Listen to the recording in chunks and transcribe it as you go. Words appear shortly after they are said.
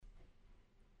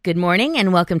Good morning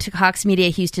and welcome to Cox Media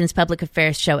Houston's Public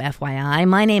Affairs Show, FYI.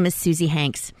 My name is Susie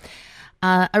Hanks.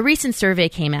 A recent survey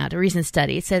came out, a recent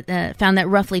study, found that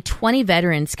roughly 20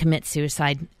 veterans commit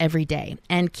suicide every day.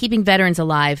 And keeping veterans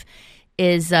alive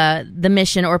is the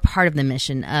mission or part of the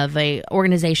mission of an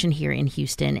organization here in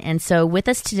Houston. And so with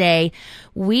us today,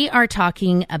 we are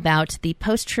talking about the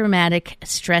Post-Traumatic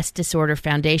Stress Disorder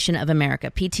Foundation of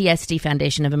America, PTSD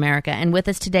Foundation of America. And with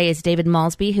us today is David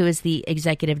Maulsby, who is the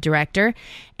executive director,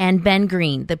 and Ben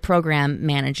Greene, the program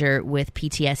manager with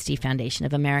PTSD Foundation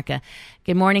of America.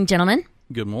 Good morning, gentlemen.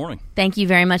 Good morning. Thank you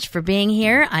very much for being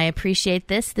here. I appreciate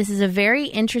this. This is a very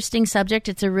interesting subject.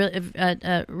 It's a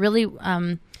really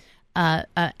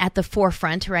at the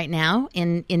forefront right now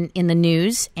in the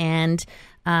news, and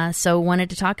so wanted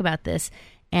to talk about this.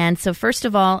 And so first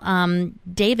of all,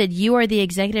 David, you are the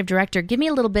executive director. Give me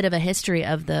a little bit of a history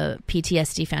of the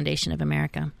PTSD Foundation of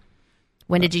America.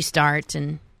 When did you start?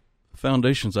 And the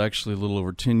foundation's actually a little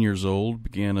over 10 years old.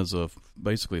 Began as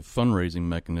basically a fundraising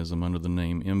mechanism under the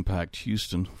name Impact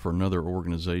Houston for another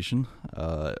organization.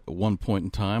 At one point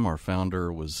in time, our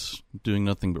founder was doing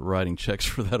nothing but writing checks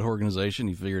for that organization.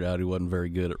 He figured out he wasn't very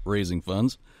good at raising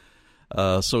funds.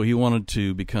 So he wanted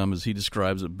to become, as he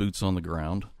describes it, boots on the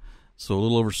ground. So a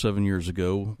little over 7 years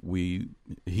ago,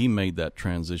 he made that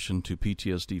transition to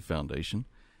PTSD Foundation.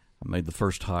 I made the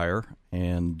first hire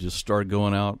and just started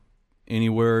going out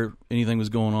anywhere anything was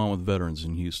going on with veterans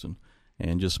in Houston,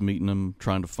 and just meeting them,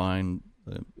 trying to find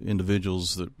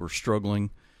individuals that were struggling,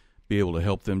 be able to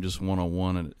help them just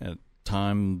one-on-one. At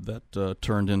time that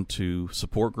turned into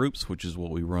support groups, which is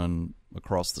what we run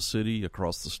across the city,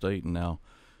 across the state, and now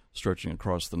stretching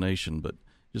across the nation. But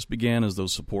just began as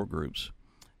those support groups.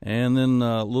 And then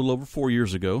a little over 4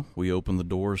 years ago, we opened the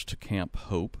doors to Camp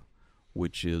Hope,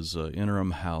 which is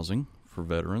interim housing for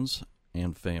veterans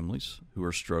and families who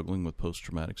are struggling with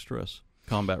post-traumatic stress,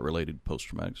 combat-related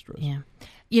post-traumatic stress. Yeah.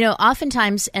 You know,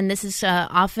 oftentimes, and this is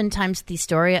oftentimes the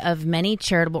story of many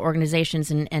charitable organizations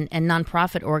and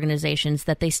nonprofit organizations,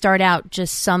 that they start out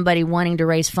just somebody wanting to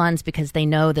raise funds because they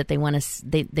know that they want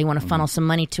to funnel some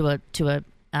money to a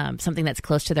something that's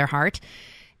close to their heart.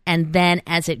 And then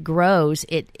as it grows,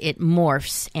 it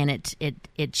morphs and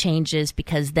it changes,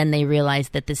 because then they realize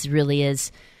that this really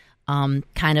is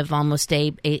kind of almost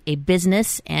a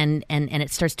business, and it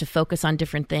starts to focus on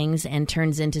different things and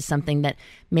turns into something that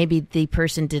maybe the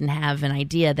person didn't have an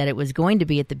idea that it was going to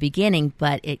be at the beginning,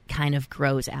 but it kind of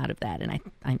grows out of that. And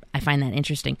I find that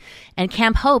interesting. And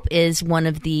Camp Hope is one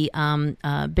of the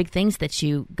big things that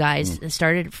you guys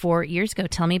started 4 years ago.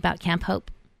 Tell me about Camp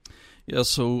Hope. Yeah,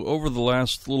 so over the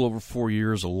last little over 4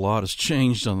 years, a lot has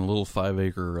changed on the little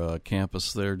 5-acre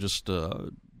campus there, just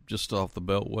off the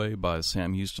Beltway by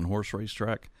Sam Houston Horse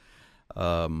Racetrack.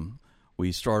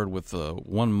 We started with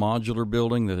one modular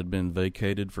building that had been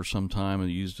vacated for some time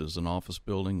and used as an office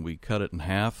building. We cut it in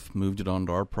half, moved it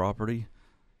onto our property.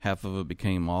 Half of it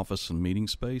became office and meeting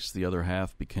space. The other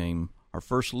half became our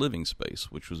first living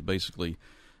space, which was basically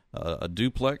a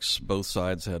duplex. Both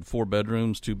sides had 4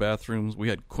 bedrooms, 2 bathrooms. We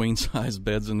had queen-size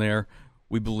beds in there.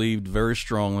 We believed very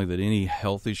strongly that any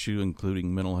health issue,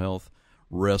 including mental health,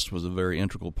 rest was a very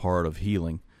integral part of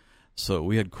healing. So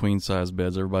we had queen-size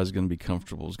beds. Everybody's going to be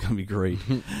comfortable. It's going to be great.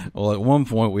 Well, at one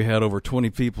point, we had over 20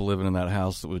 people living in that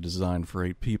house that was designed for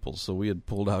 8 people. So we had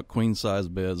pulled out queen-size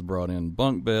beds, brought in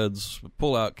bunk beds,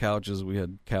 pull-out couches. We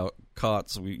had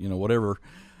cots, whatever,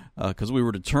 because we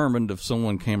were determined if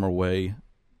someone came our way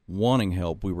wanting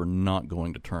help, we were not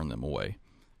going to turn them away.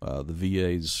 The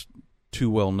VA's too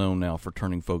well known now for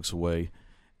turning folks away,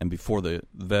 and before the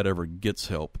vet ever gets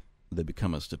help, they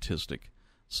become a statistic.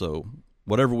 So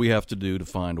whatever we have to do to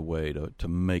find a way to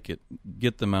make it,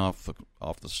 get them off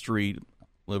the street,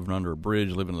 living under a bridge,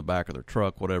 living in the back of their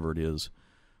truck, whatever it is,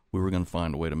 we were going to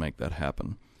find a way to make that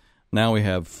happen. Now we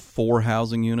have 4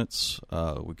 housing units.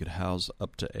 We could house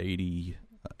up to 80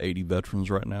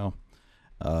 veterans right now.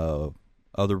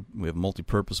 We have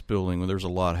multi-purpose building. There's a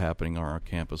lot happening on our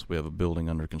campus. We have a building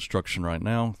under construction right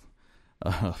now.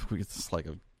 It's like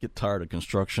get tired of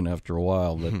construction after a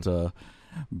while, but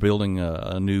building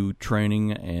a new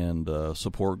training and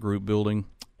support group building,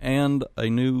 and a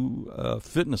new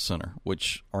fitness center,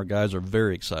 which our guys are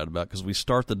very excited about, because we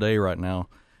start the day right now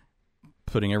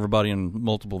putting everybody in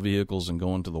multiple vehicles and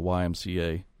going to the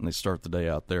YMCA, and they start the day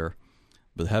out there.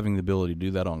 But having the ability to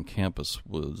do that on campus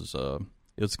was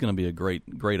it's going to be a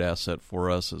great asset for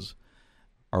us as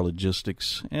our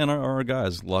logistics and our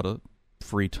guys. A lot of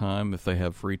free time. If they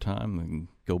have free time, they can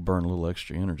go burn a little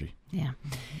extra energy. Yeah.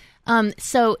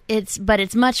 So it's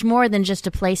much more than just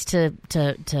a place to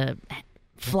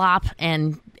flop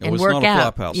and and it's work not a out.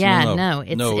 flop house. Yeah,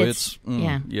 it's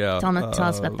yeah. Tell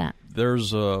us about that.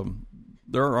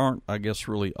 There aren't, I guess,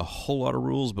 really a whole lot of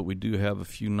rules, but we do have a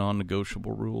few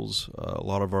non-negotiable rules. A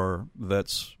lot of our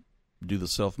vets do the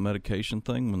self-medication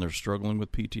thing when they're struggling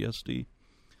with PTSD.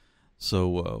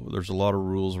 So there's a lot of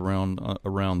rules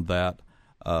around that.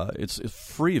 It's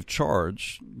free of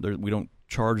charge. We don't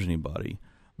charge anybody,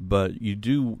 but you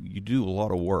do a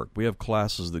lot of work. We have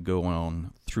classes that go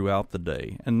on throughout the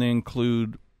day, and they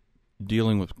include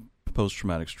dealing with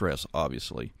post-traumatic stress,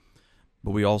 obviously.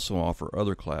 But we also offer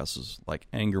other classes like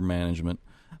anger management,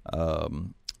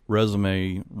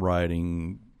 resume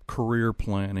writing, career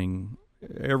planning,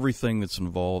 everything that's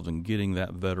involved in getting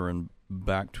that veteran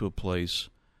back to a place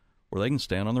where they can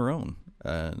stand on their own.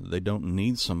 They don't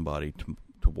need somebody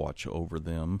to watch over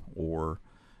them or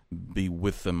be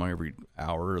with them every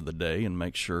hour of the day and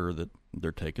make sure that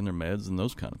they're taking their meds and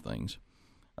those kind of things.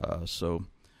 So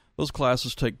those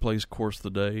classes take place, of course,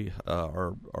 the day.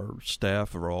 Our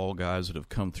staff are all guys that have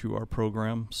come through our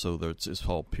program, so it's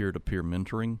all peer-to-peer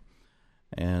mentoring.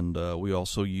 And we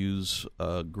also use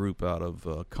a group out of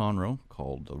Conroe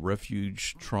called the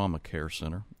Refuge Trauma Care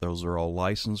Center. Those are all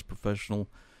licensed professional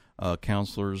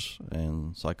counselors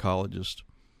and psychologists,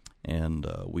 and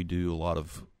we do a lot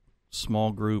of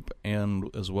small group and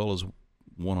as well as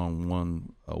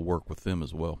one-on-one work with them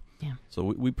as well. Yeah. So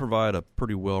we provide a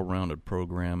pretty well-rounded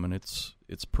program, and it's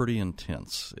pretty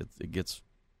intense. It gets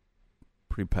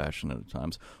pretty passionate at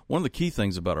times. One of the key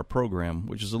things about our program,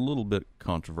 which is a little bit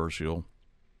controversial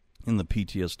in the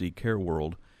PTSD care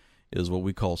world, is what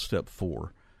we call Step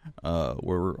 4,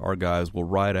 where our guys will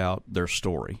write out their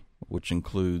story, which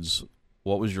includes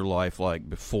what was your life like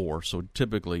before. So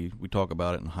typically we talk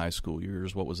about it in high school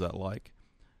years. What was that like?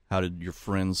 How did your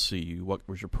friends see you? What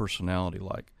was your personality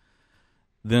like?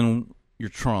 Then your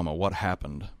trauma, what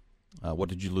happened? What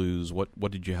did you lose?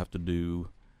 What did you have to do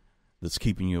that's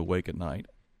keeping you awake at night?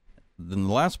 Then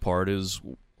the last part is,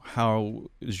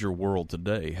 how is your world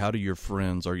today? How do your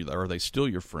friends, are they still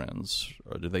your friends?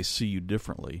 Or do they see you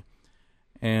differently?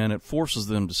 And it forces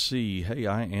them to see, hey,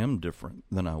 I am different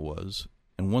than I was.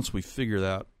 And once we figure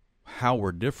out how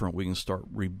we're different, we can start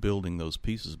rebuilding those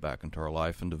pieces back into our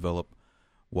life and develop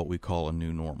what we call a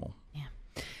new normal. Yeah.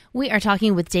 We are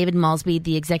talking with David Maulsby,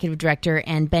 the executive director,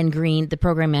 and Ben Greene, the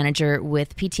program manager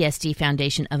with PTSD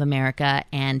Foundation of America,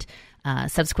 and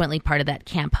subsequently part of that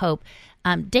Camp Hope.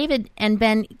 David and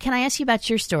Ben, can I ask you about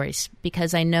your stories?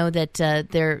 Because I know that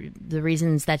the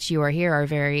reasons that you are here are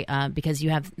very because you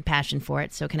have passion for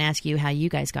it. So can I ask you how you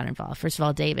guys got involved? First of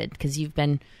all, David, because you've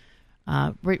been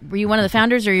were you one of the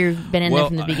founders, or you've been in there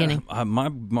from the beginning?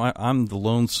 I'm the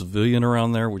lone civilian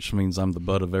around there, which means I'm the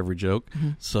butt of every joke. Mm-hmm.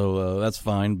 So that's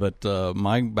fine. But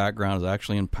my background is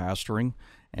actually in pastoring,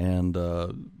 and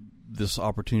this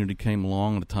opportunity came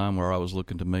along at a time where I was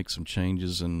looking to make some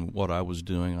changes in what I was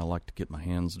doing. I like to get my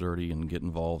hands dirty and get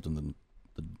involved in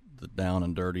the down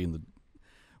and dirty and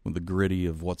with the gritty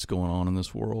of what's going on in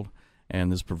this world.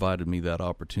 And this provided me that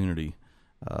opportunity.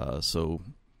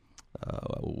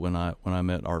 When I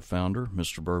met our founder,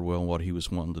 Mr. Birdwell, and what he was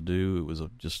wanting to do, it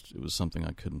was something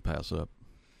I couldn't pass up.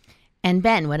 And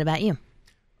Ben, what about you?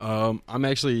 I'm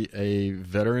actually a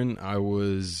veteran. I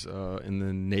was in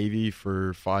the Navy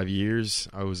for 5 years.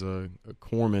 I was a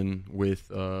corpsman with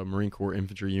a Marine Corps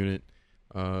infantry unit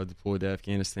deployed to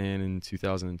Afghanistan in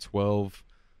 2012.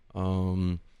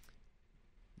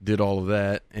 Did all of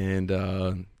that,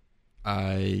 and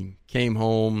I came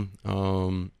home.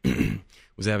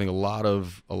 Was having a lot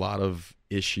of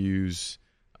issues,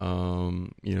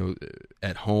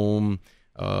 at home,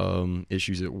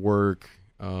 issues at work.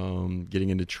 Getting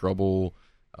into trouble,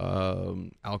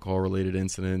 alcohol-related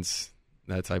incidents,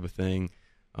 that type of thing.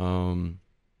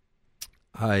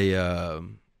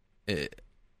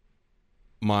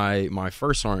 My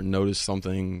first sergeant noticed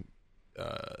something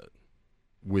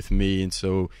with me, and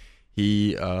so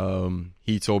he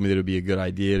told me that it would be a good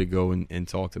idea to go and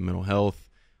talk to mental health.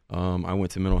 I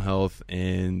went to mental health,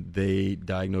 and they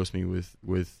diagnosed me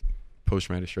with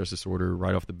post-traumatic stress disorder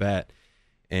right off the bat.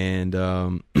 And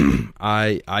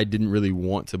I didn't really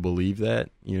want to believe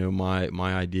that. My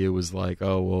idea was like,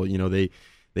 oh well,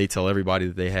 they tell everybody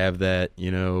that they have that.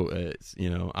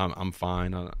 I'm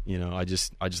fine. I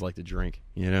just like to drink.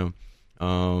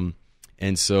 And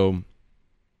so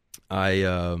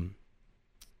I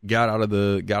got out of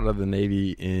the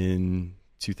Navy in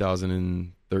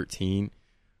 2013.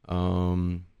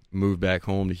 Moved back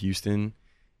home to Houston,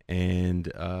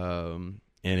 and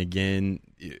again.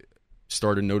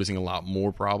 Started noticing a lot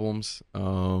more problems,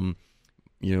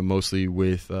 mostly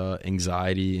with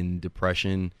anxiety and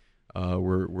depression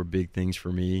were big things for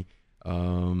me.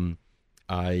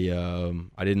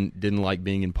 I didn't like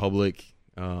being in public.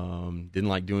 Didn't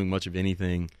like doing much of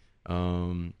anything.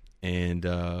 I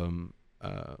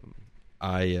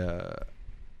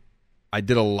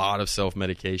did a lot of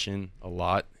self-medication,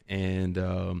 and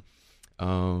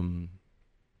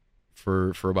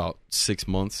for about 6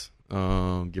 months,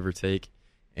 give or take,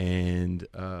 and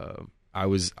I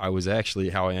was actually,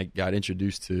 how I got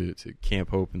introduced to Camp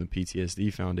Hope and the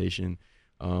PTSD Foundation.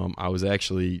 I was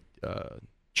actually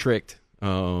tricked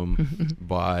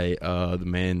by the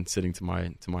man sitting to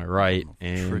my right,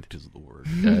 and tricked is the word.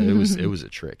 It was a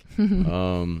trick.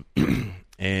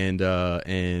 And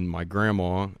my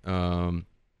grandma,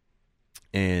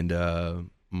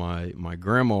 my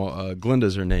grandma,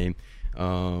 Glenda's her name.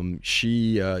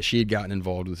 She had gotten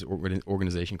involved with an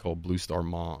organization called Blue Star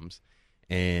Moms,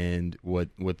 and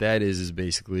what that is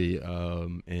basically,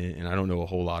 and I don't know a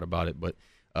whole lot about it, but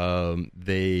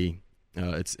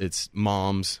it's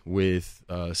moms with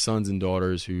sons and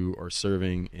daughters who are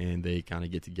serving, and they kind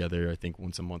of get together, I think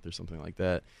once a month or something like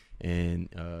that, and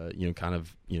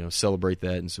celebrate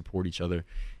that and support each other.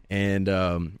 And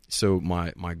so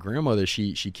my grandmother,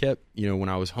 she kept, when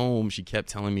I was home, she kept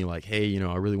telling me like, hey,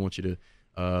 I really want you to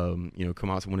come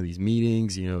out to one of these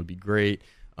meetings, it'd be great.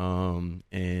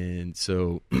 And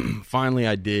so finally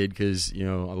I did, because I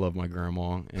love my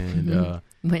grandma, and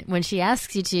when she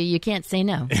asks you to, you can't say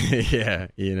no. Yeah,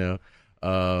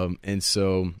 and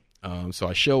so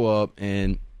I show up,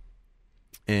 and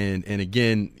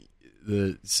again,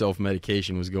 the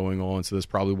self-medication was going on, so that's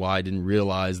probably why I didn't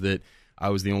realize that I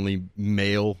was the only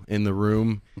male in the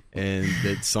room, and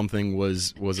that something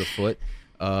was afoot.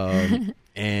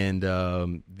 And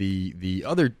the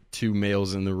other two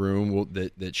males in the room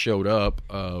that showed up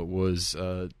was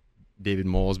David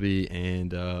Maulsby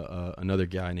and another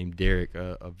guy named Derek,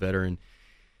 a veteran.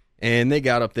 And they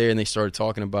got up there and they started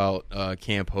talking about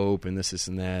Camp Hope and this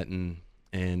and that,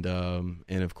 and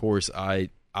of course I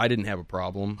didn't have a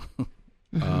problem.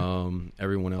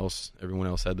 Everyone else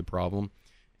had the problem.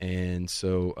 And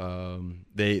so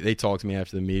they talked to me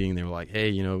after the meeting. They were like,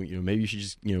 "Hey, maybe you should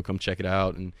just come check it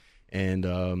out." And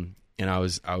I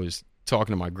was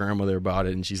talking to my grandmother about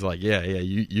it, and she's like, "Yeah,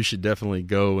 you should definitely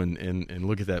go and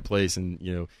look at that place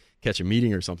and catch a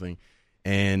meeting or something."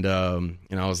 And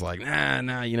I was like, nah, and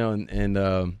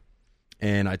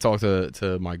I talked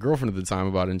to my girlfriend at the time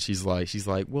about it, and she's like,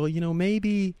 "Well,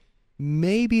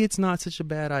 maybe it's not such a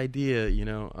bad idea,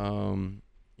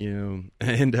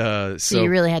 and so you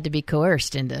really had to be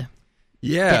coerced into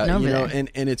getting over there.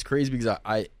 And it's crazy because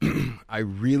I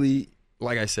really,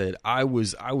 like I said, I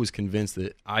was convinced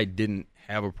that I didn't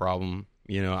have a problem,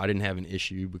 I didn't have an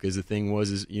issue, because the thing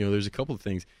was there's a couple of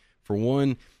things. For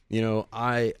one,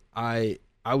 I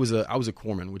was a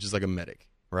corpsman, which is like a medic,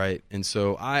 right? And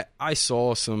so I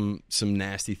saw some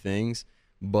nasty things,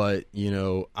 but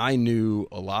I knew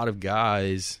a lot of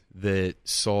guys that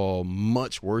saw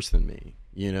much worse than me.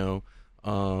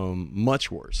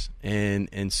 Much worse.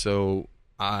 And so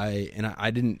I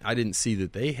didn't see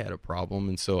that they had a problem.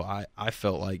 And so I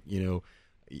felt like,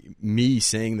 me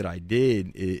saying that I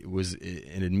did, it was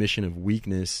an admission of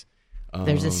weakness.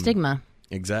 There's a stigma.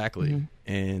 Exactly.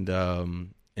 Mm-hmm.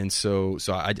 And so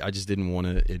I just didn't want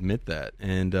to admit that.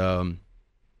 And,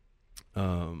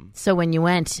 so when you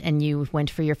went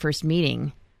for your first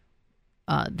meeting,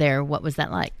 there, what was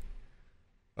that like?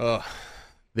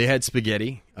 They had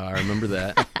spaghetti. I remember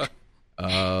that.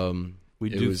 We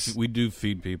do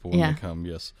feed people when they come.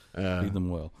 Yes, feed them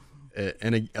well.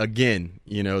 And again,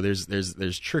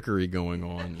 there's trickery going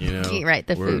on. Right,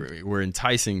 the food. We're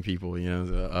enticing people.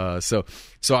 So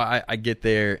I get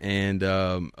there, and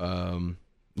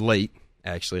late.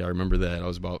 Actually, I remember that I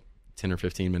was about 10 or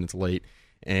 15 minutes late,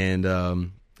 and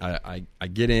I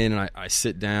get in and I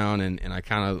sit down and I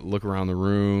kind of look around the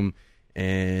room.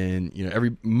 And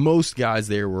most guys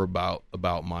there were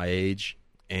about my age,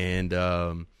 and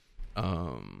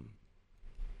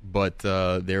but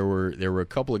there were a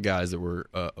couple of guys that were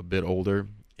a bit older,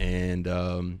 and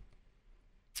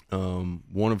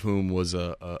one of whom was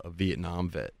a Vietnam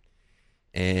vet,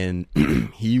 and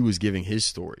he was giving his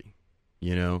story,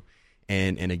 and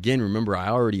again, remember, I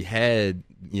already had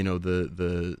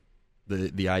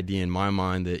the idea in my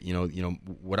mind that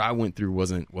what I went through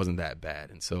wasn't that bad,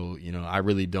 and so I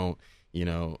really don't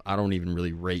I don't even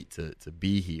really rate to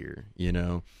be here,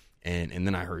 and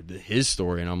then I heard his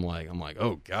story, and I'm like,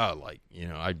 oh God,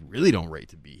 I really don't rate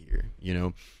to be here,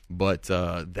 but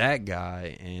that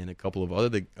guy and a couple of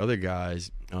other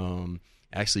guys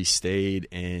actually stayed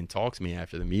and talked to me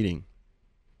after the meeting.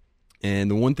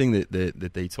 And the one thing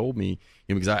that they told me,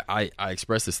 because I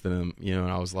expressed this to them,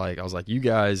 and I was like, you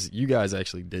guys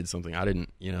actually did something. I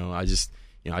didn't,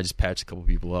 I just patched a couple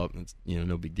people up, and it's,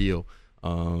 no big deal.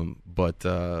 But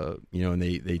and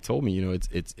they told me,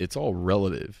 it's all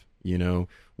relative.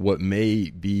 What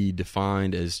may be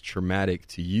defined as traumatic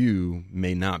to you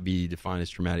may not be defined as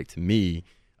traumatic to me,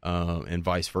 and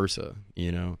vice versa.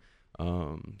 So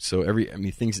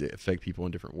things that affect people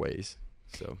in different ways.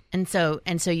 So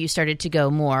you started to go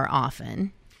more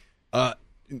often.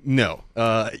 No,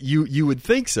 you would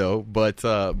think so, but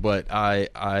I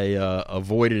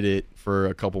avoided it for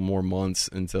a couple more months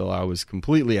until I was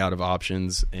completely out of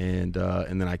options, and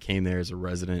then I came there as a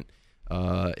resident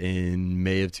in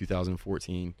May of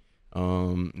 2014.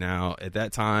 Now at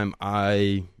that time,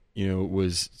 I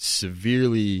was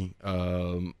severely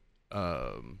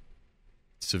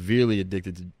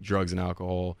addicted to drugs and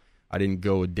alcohol. I didn't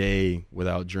go a day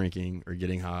without drinking or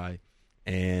getting high,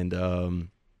 and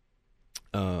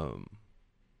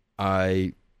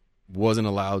I wasn't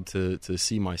allowed to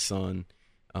see my son,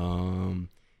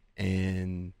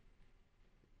 and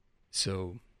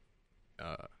so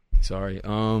sorry.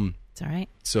 It's all right.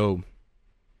 So,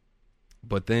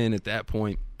 but then at that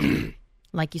point,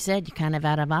 like you said, you're kind of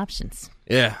out of options.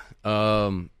 Yeah.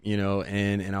 And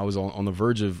I was on the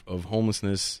verge of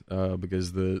homelessness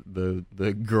because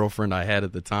the girlfriend I had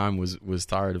at the time was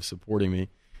tired of supporting me.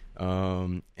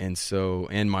 And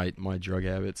my drug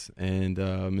habits,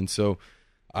 and so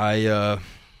I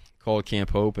called Camp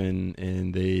Hope,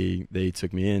 and they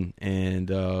took me in, and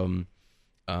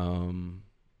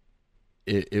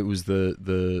it was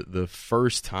the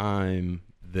first time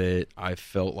that I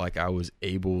felt like I was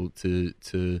able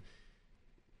to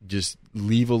just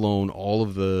leave alone all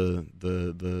of the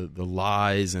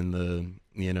lies and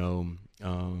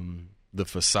the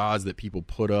facades that people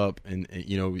put up and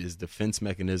as defense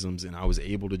mechanisms, and I was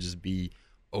able to just be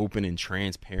open and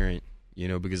transparent,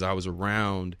 because I was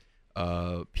around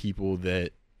people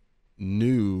that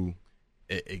knew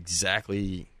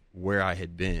exactly where I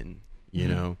had been,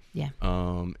 Yeah.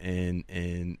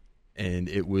 And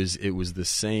it was the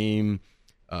same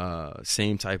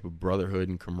type of brotherhood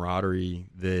and camaraderie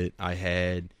that I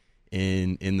had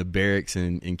in the barracks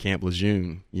in Camp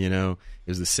Lejeune. It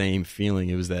was the same feeling.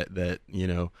 It was that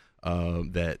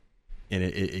and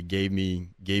it gave me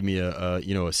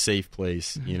a safe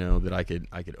place, that I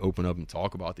could open up and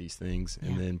talk about these things,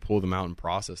 and then pull them out and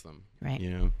process them.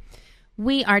 Right.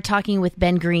 We are talking with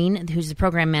Ben Greene, who's the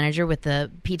program manager with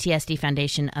the PTSD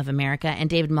Foundation of America, and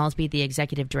David Maulsby, the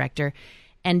executive director.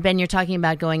 And Ben, you're talking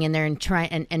about going in there and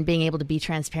and being able to be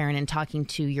transparent and talking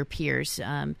to your peers.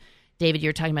 David,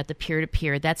 you're talking about the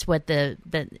peer-to-peer. That's what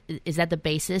is that the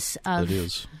basis of? It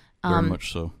is. Very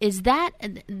much so. Is that,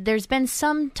 there's been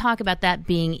some talk about that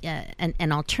being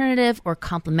an alternative or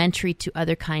complementary to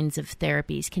other kinds of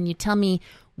therapies. Can you tell me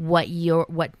what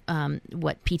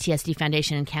PTSD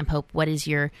Foundation and Camp Hope, what is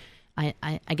your, I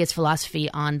guess, philosophy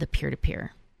on the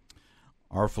peer-to-peer?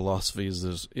 Our philosophy is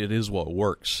this: it is what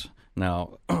works.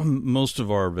 Now, most of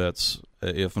our vets,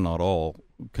 if not all,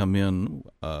 come in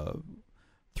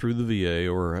through the VA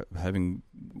or having,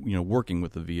 working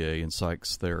with the VA and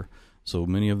psychs there. So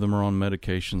many of them are on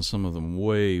medications, some of them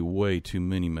way, way too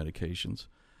many medications.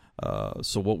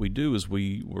 So what we do is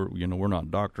we're not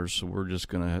doctors, so we're just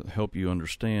going to help you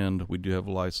understand. We do have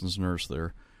a licensed nurse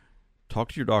there.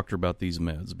 Talk to your doctor about these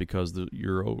meds, because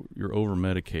you're over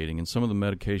medicating, and some of the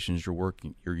medications you're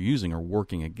using are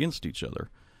working against each other.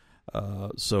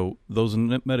 So those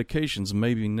medications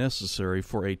may be necessary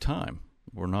for a time.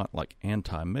 We're not like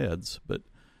anti-meds, but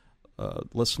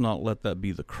let's not let that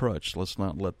be the crutch. Let's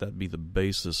not let that be the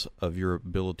basis of your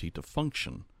ability to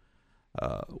function.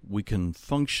 We can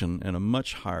function in a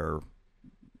much higher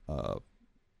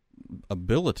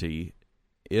ability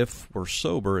if we're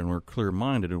sober and we're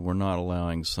clear-minded and we're not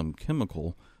allowing some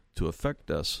chemical to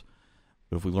affect us.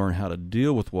 But if we learn how to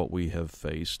deal with what we have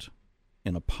faced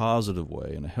in a positive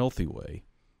way, in a healthy way,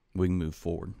 we can move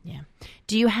forward. Yeah.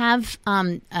 Do you have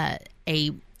an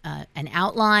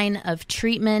outline of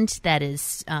treatment that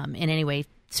is in any way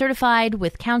certified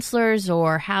with counselors,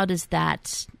 or how does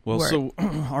that work? So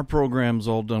our program is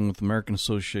all done with the American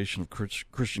Association of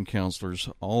Christian Counselors.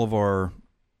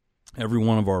 Every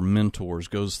one of our mentors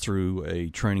goes through a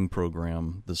training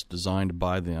program that's designed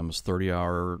by them. It's a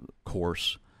 30-hour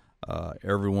course.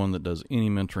 Everyone that does any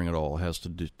mentoring at all has to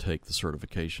take the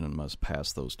certification and must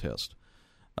pass those tests.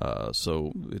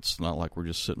 So it's not like we're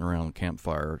just sitting around the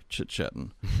campfire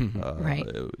chit-chatting. Right.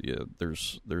 Yeah,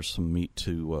 there's some meat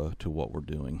to what we're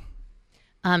doing.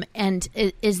 And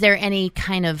is there any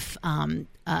kind of,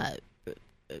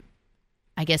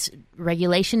 I guess,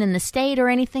 regulation in the state or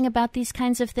anything about these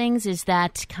kinds of things? Is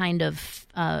that kind of,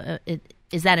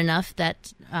 is that enough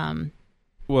that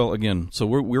Well, again, so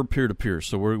we're peer-to-peer,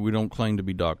 so we don't claim to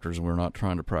be doctors, and we're not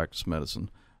trying to practice medicine.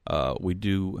 We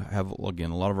do have,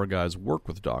 again, a lot of our guys work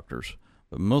with doctors,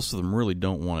 but most of them really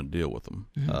don't want to deal with them.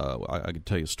 Mm-hmm. I could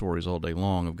tell you stories all day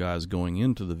long of guys going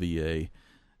into the VA,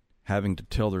 having to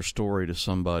tell their story to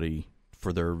somebody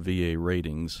for their VA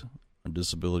ratings,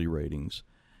 disability ratings,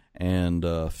 and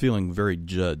feeling very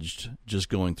judged just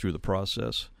going through the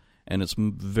process. And it's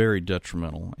very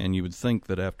detrimental. And you would think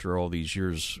that after all these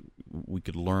years, we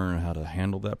could learn how to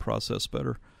handle that process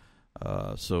better.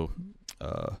 So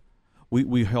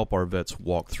we help our vets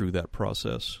walk through that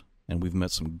process, and we've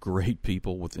met some great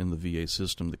people within the VA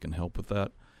system that can help with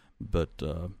that. But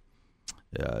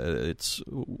it's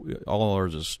all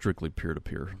ours is strictly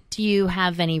peer-to-peer. Do you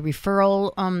have any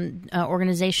referral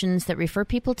organizations that refer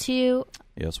people to you?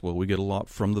 Yes, well, we get a lot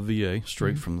from the VA,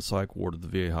 straight from the psych ward of the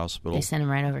VA hospital. They send them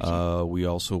right over to you. We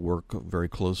also work very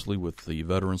closely with the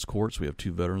veterans courts. We have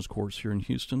 2 veterans courts here in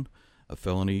Houston, a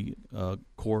felony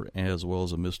court as well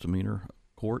as a misdemeanor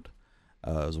court,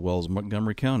 as well as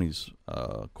Montgomery County's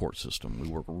court system. We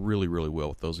work really, really well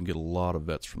with those and get a lot of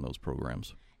vets from those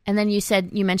programs. And then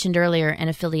you mentioned earlier an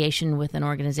affiliation with an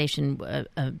organization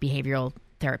of behavioral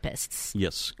therapists.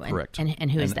 Yes, correct.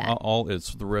 And who is that?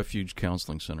 It's the Refuge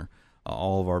Counseling Center.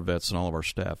 All of our vets and all of our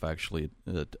staff actually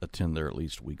attend there at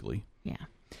least weekly. Yeah.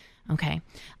 Okay.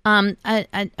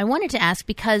 I wanted to ask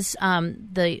because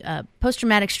the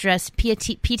Post-Traumatic Stress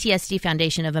PTSD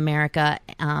Foundation of America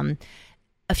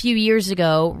a few years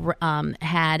ago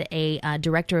had a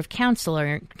director of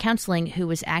counseling who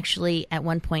was actually at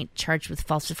one point charged with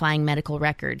falsifying medical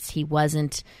records. He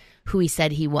wasn't who he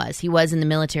said he was. He was in the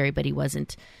military, but he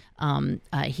wasn't.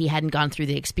 He hadn't gone through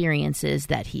the experiences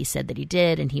that he said that he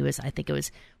did, and he was. I think it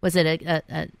was it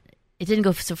it didn't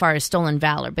go so far as stolen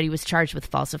valor, but he was charged with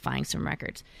falsifying some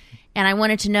records. And I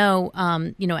wanted to know,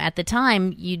 at the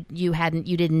time you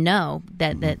didn't know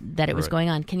that it was going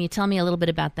on. Can you tell me a little bit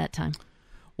about that time?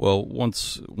 Well,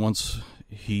 once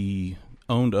he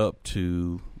owned up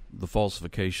to the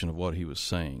falsification of what he was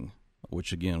saying,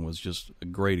 which again was just a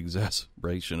great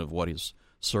exacerbation of what his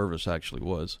service actually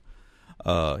was,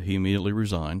 he immediately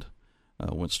resigned,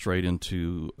 went straight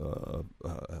into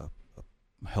a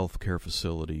healthcare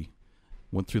facility,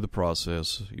 went through the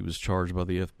process. He was charged by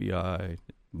the FBI,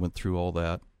 went through all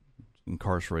that,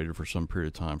 incarcerated for some period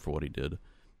of time for what he did.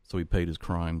 So he paid his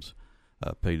crimes,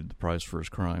 paid the price for his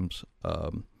crimes.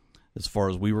 As far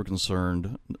as we were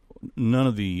concerned, none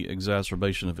of the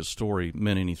exacerbation of his story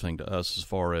meant anything to us as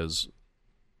far as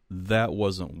that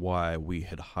wasn't why we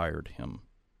had hired him.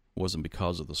 It wasn't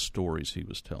because of the stories he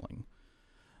was telling.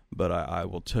 But I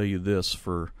will tell you this,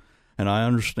 and I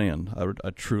understand, I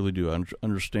truly do. I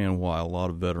understand why a lot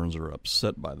of veterans are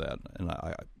upset by that, and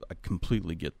I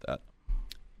completely get that.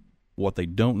 What they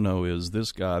don't know is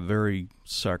this guy very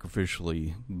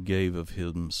sacrificially gave of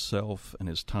himself and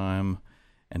his time,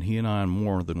 and he and I on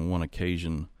more than one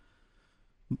occasion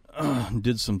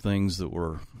did some things that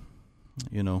were,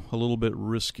 a little bit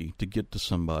risky to get to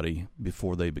somebody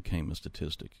before they became a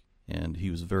statistic, and he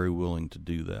was very willing to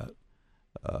do that.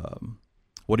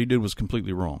 What he did was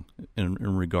completely wrong in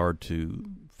regard to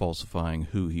falsifying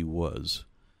who he was,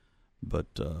 but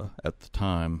at the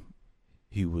time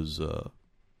he was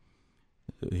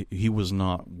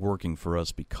not working for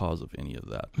us because of any of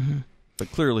that. Mm-hmm. But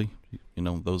clearly,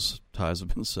 those ties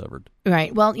have been severed.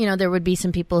 Right. Well, there would be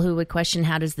some people who would question,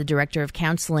 how does the director of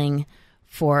counseling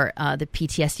for the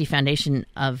PTSD Foundation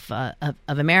of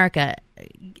America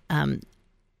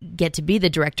get to be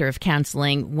the director of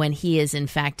counseling when he is in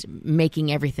fact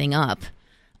making everything up?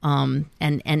 He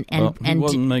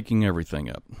wasn't making everything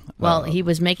up. Well, he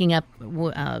was making up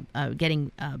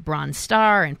getting Bronze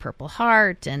Star and Purple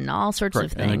Heart and all sorts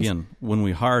of things. And again, when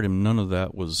we hired him, none of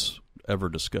that was ever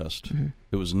discussed. Mm-hmm.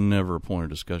 It was never a point of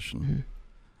discussion.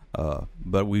 Mm-hmm.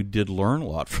 But we did learn a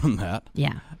lot from that.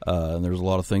 Yeah. And there's a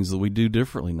lot of things that we do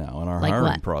differently now in our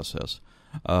hiring process.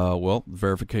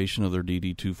 Verification of their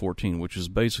DD-214, which is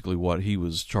basically what he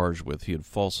was charged with. He had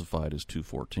falsified his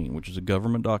 214, which is a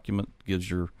government document that gives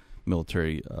your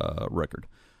military record.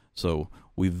 So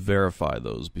we verify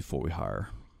those before we hire.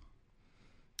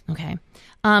 Okay.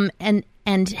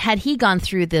 And had he gone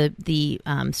through the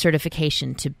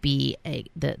certification to be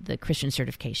the Christian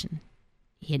certification?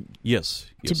 Yes,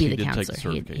 to be the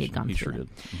counselor. He had gone through sure that. Did.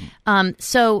 Mm-hmm.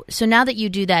 So now that you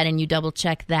do that and you double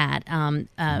check that,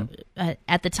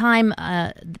 at the time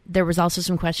there was also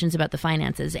some questions about the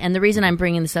finances, and the reason I'm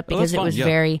bringing this up because it was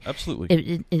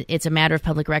absolutely it's a matter of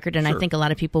public record, and sure. I think a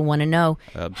lot of people want to know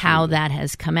absolutely. How that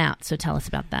has come out. So tell us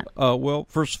about that. Well,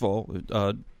 first of all,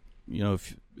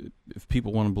 if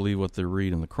people want to believe what they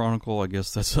read in the Chronicle, I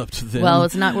guess that's up to them. Well,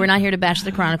 it's not. We're not here to bash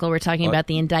the Chronicle. We're talking about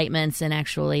the indictments and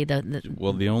actually the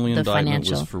only indictment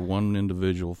financial was for one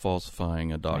individual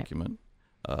falsifying a document.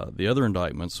 Right. The other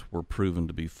indictments were proven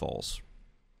to be false.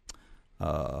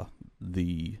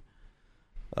 The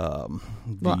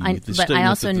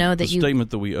statement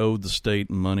that we owed the state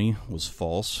money was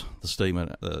false. The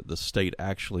statement the state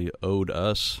actually owed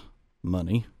us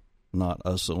money, not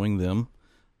us owing them.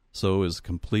 So is a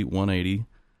complete 180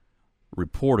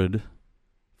 reported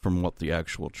from what the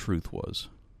actual truth was.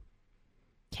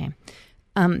 Okay.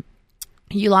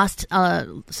 You lost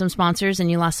some sponsors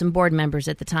and you lost some board members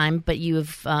at the time, but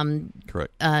you've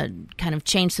correct. Kind of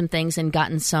changed some things and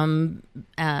gotten some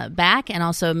back and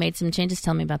also made some changes.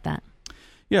 Tell me about that.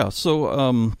 Yeah,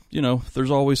 so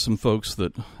there's always some folks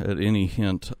that at any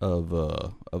hint of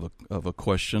a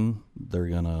question, they're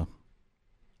gonna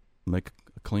make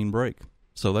a clean break.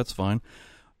 So that's fine.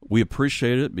 We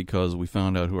appreciate it because we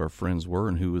found out who our friends were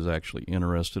and who was actually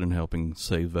interested in helping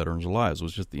save veterans' lives. It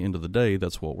was just at the end of the day,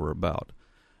 that's what we're about.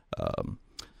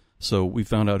 So we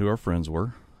found out who our friends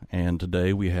were, and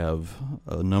today we have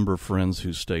a number of friends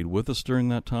who stayed with us during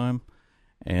that time,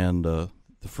 and the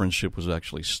friendship was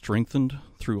actually strengthened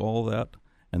through all that,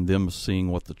 and them seeing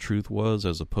what the truth was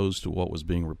as opposed to what was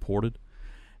being reported.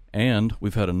 And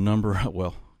we've had a number,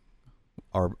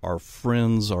 our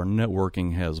friends, our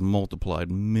networking has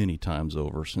multiplied many times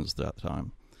over since that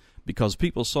time because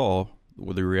people saw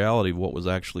the reality of what was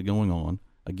actually going on,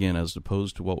 again, as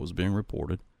opposed to what was being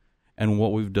reported, and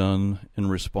what we've done in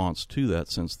response to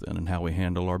that since then and how we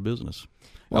handle our business.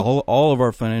 Well, all of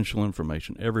our financial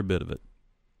information, every bit of it,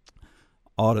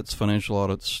 audits, financial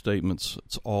audits, statements,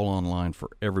 it's all online for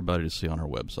everybody to see on our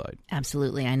website.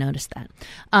 Absolutely. I noticed that.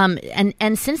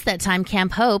 And since that time,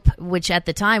 Camp Hope, which at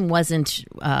the time wasn't,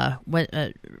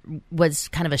 was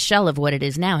kind of a shell of what it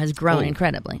is now, has grown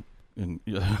incredibly.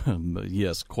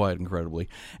 Yes, quite incredibly.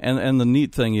 And the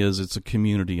neat thing is it's a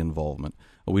community involvement.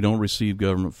 We don't receive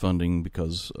government funding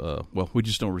because, we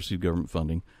just don't receive government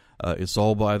funding. It's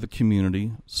all by the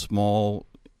community, small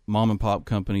mom-and-pop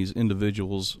companies,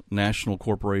 individuals, national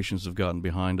corporations have gotten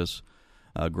behind us.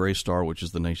 Graystar, which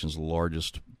is the nation's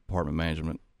largest apartment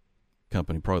management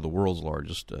company, probably the world's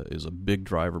largest, is a big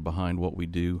driver behind what we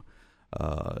do,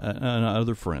 and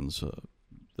other friends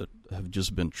that have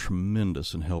just been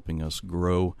tremendous in helping us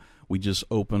grow. We just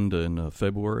opened in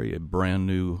February a brand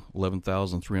new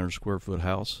 11,300 square foot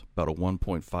house, about a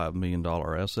 $1.5 million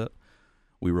asset.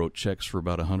 We wrote checks for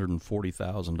about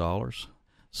 $140,000.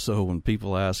 So when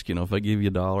people ask, if I give you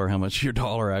 $1, how much your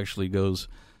dollar actually goes?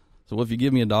 So if you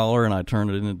give me $1 and I turn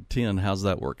it into 10, how's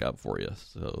that work out for you?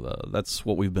 So that's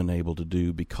what we've been able to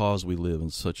do because we live in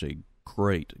such a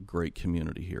great, great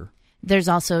community here. There's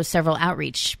also several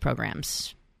outreach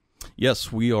programs.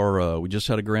 Yes, we are. We just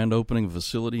had a grand opening of a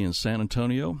facility in San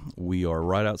Antonio. We are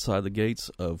right outside the gates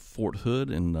of Fort Hood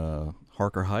in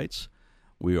Harker Heights.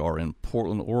 We are in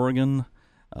Portland, Oregon.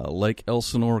 Lake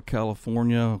Elsinore,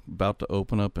 California, about to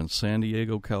open up in San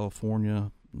Diego,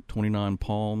 California, 29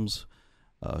 Palms,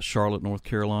 Charlotte, North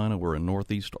Carolina. We're in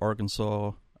Northeast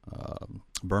Arkansas,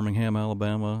 Birmingham,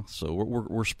 Alabama. So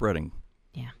we're spreading.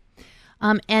 Yeah.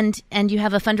 And you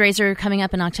have a fundraiser coming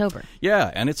up in October. Yeah,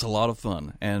 and it's a lot of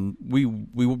fun. And we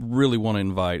really want to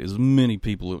invite as many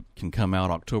people who can come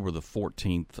out October the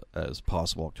 14th as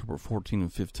possible, October 14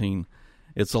 and 15.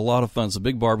 It's a lot of fun. It's a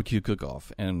big barbecue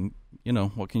cook-off, and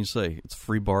what can you say? It's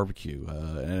free barbecue,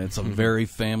 and it's a very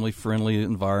family-friendly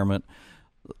environment.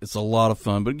 It's a lot of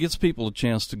fun, but it gives people a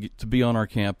chance to be on our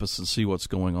campus and see what's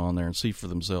going on there and see for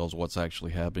themselves what's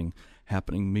actually happening.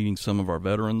 Meeting some of our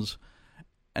veterans,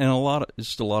 and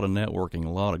just a lot of networking, a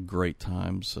lot of great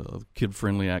times,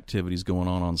 kid-friendly activities going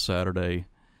on Saturday.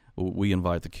 We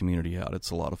invite the community out.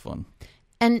 It's a lot of fun.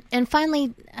 And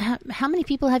finally, how many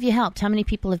people have you helped? How many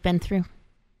people have been through?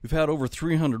 We've had over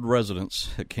 300 residents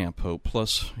at Camp Hope,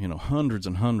 plus hundreds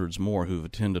and hundreds more who've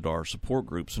attended our support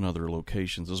groups in other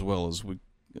locations, as well as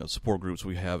support groups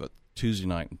we have at Tuesday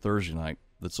night and Thursday night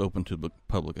that's open to the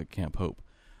public at Camp Hope.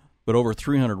 But over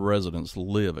 300 residents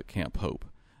live at Camp Hope.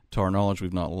 To our knowledge,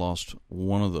 we've not lost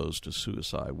one of those to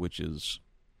suicide, which is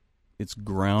it's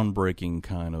groundbreaking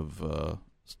kind of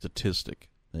statistic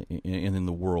in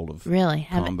the world of really.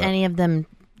 Have combat. Any of them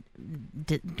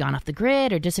gone off the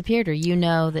grid or disappeared, or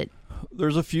that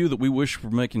there's a few that we wish were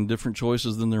making different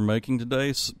choices than they're making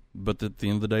today, but at the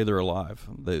end of the day they're alive.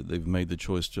 They've made the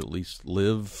choice to at least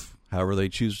live however they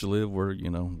choose to live, where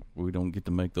we don't get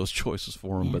to make those choices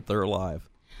for them, but they're alive.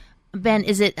 Ben,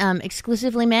 is it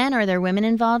exclusively men, or are there women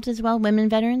involved as well, women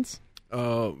veterans?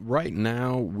 Right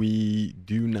now we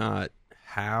do not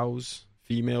house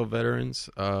female veterans,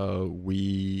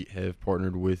 we have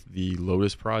partnered with the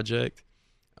Lotus Project.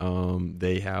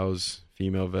 They house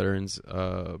female veterans,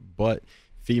 but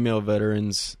female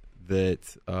veterans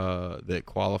that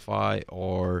qualify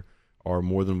are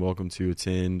more than welcome to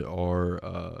attend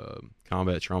our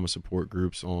combat trauma support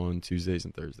groups on Tuesdays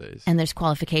and Thursdays. And there's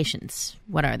qualifications.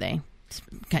 What are they?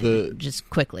 Just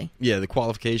quickly. Yeah, the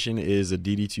qualification is a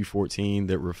DD-214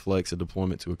 that reflects a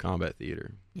deployment to a combat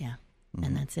theater. Yeah,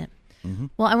 and that's it. Mm-hmm.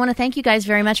 Well, I want to thank you guys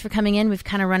very much for coming in. We've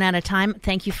kind of run out of time.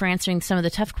 Thank you for answering some of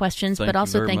the tough questions, but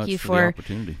also thank you for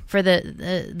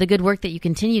the good work that you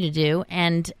continue to do.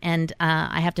 And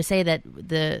I have to say that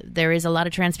there is a lot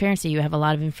of transparency. You have a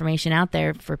lot of information out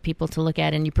there for people to look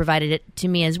at, and you provided it to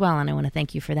me as well, and I want to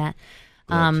thank you for that.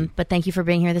 But thank you for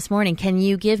being here this morning. Can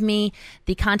you give me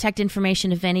the contact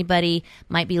information if anybody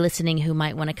might be listening who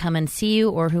might want to come and see you,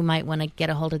 or who might want to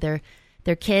get a hold of their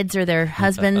kids or their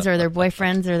husbands or their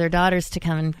boyfriends or their daughters to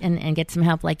come and get some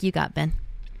help like you got, Ben?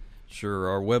 Sure.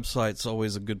 Our website's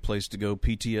always a good place to go,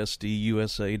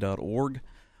 ptsdusa.org.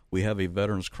 We have a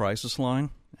Veterans Crisis Line,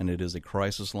 and it is a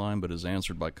crisis line, but is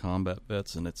answered by combat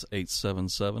vets, and it's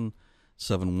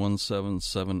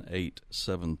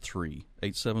 877-717-7873.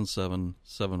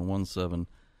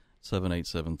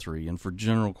 877-717-7873. And for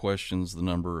general questions, the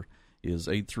number is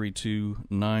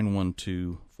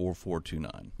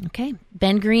 832-912-4429. Okay.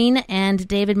 Ben Greene and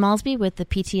David Maulsby with the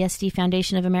PTSD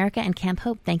Foundation of America and Camp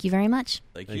Hope. Thank you very much.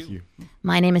 Thank you.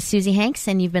 My name is Susie Hanks,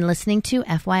 and you've been listening to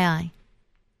FYI.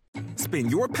 Spin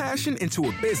your passion into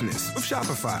a business with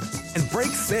Shopify and break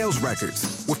sales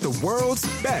records with the world's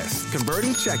best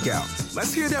converting checkout.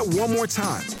 Let's hear that one more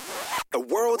time. The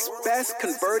world's best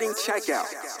converting checkout.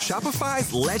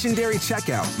 Shopify's legendary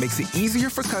checkout makes it easier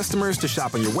for customers to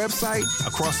shop on your website,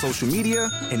 across social media,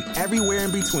 and everywhere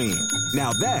in between.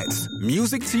 Now that's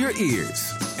music to your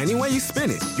ears. Any way you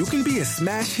spin it, you can be a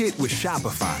smash hit with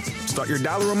Shopify. Start your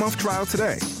 $1 a month trial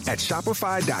today at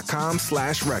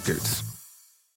shopify.com/records.